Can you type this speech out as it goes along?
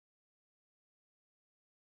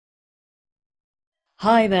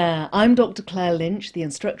Hi there, I'm Dr. Claire Lynch, the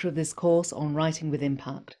instructor of this course on Writing with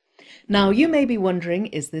Impact. Now, you may be wondering,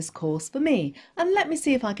 is this course for me? And let me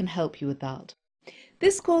see if I can help you with that.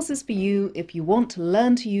 This course is for you if you want to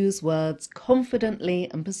learn to use words confidently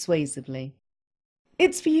and persuasively.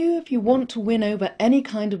 It's for you if you want to win over any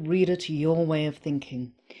kind of reader to your way of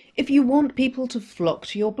thinking, if you want people to flock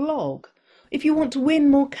to your blog, if you want to win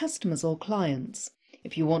more customers or clients,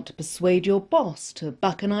 if you want to persuade your boss to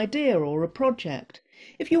back an idea or a project,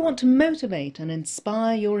 if you want to motivate and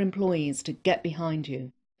inspire your employees to get behind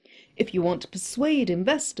you, if you want to persuade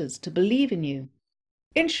investors to believe in you.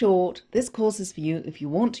 In short, this course is for you if you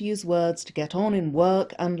want to use words to get on in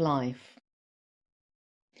work and life.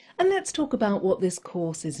 And let's talk about what this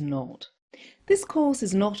course is not. This course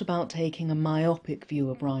is not about taking a myopic view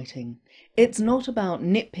of writing. It's not about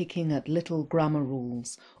nitpicking at little grammar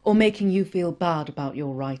rules or making you feel bad about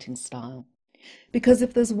your writing style. Because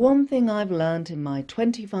if there's one thing I've learned in my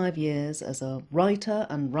 25 years as a writer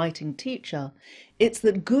and writing teacher, it's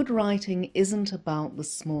that good writing isn't about the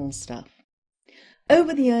small stuff.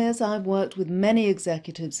 Over the years, I've worked with many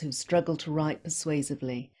executives who struggle to write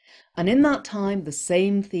persuasively, and in that time, the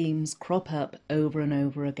same themes crop up over and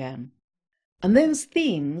over again. And those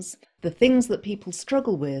themes, the things that people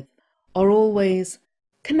struggle with, are always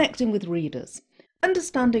connecting with readers,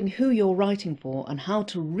 understanding who you're writing for and how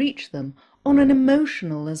to reach them on an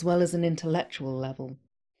emotional as well as an intellectual level,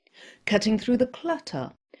 cutting through the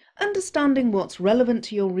clutter, understanding what's relevant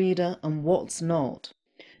to your reader and what's not,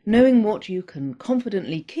 knowing what you can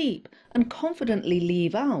confidently keep and confidently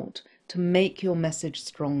leave out to make your message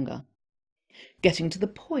stronger, getting to the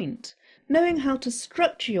point, knowing how to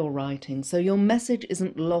structure your writing so your message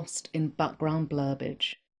isn't lost in background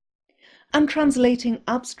blurbage, and translating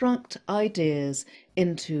abstract ideas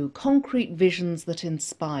into concrete visions that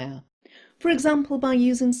inspire, for example by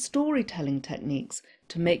using storytelling techniques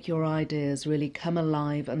to make your ideas really come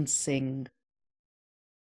alive and sing.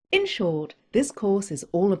 In short, this course is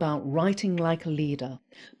all about writing like a leader,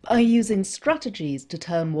 by using strategies to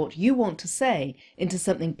turn what you want to say into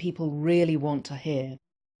something people really want to hear.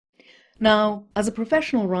 Now, as a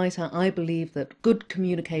professional writer, I believe that good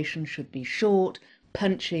communication should be short,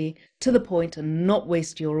 punchy, to the point and not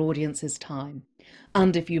waste your audience's time.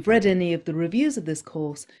 And if you've read any of the reviews of this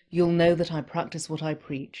course, you'll know that I practice what I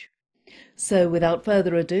preach. So without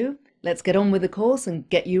further ado, let's get on with the course and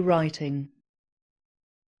get you writing.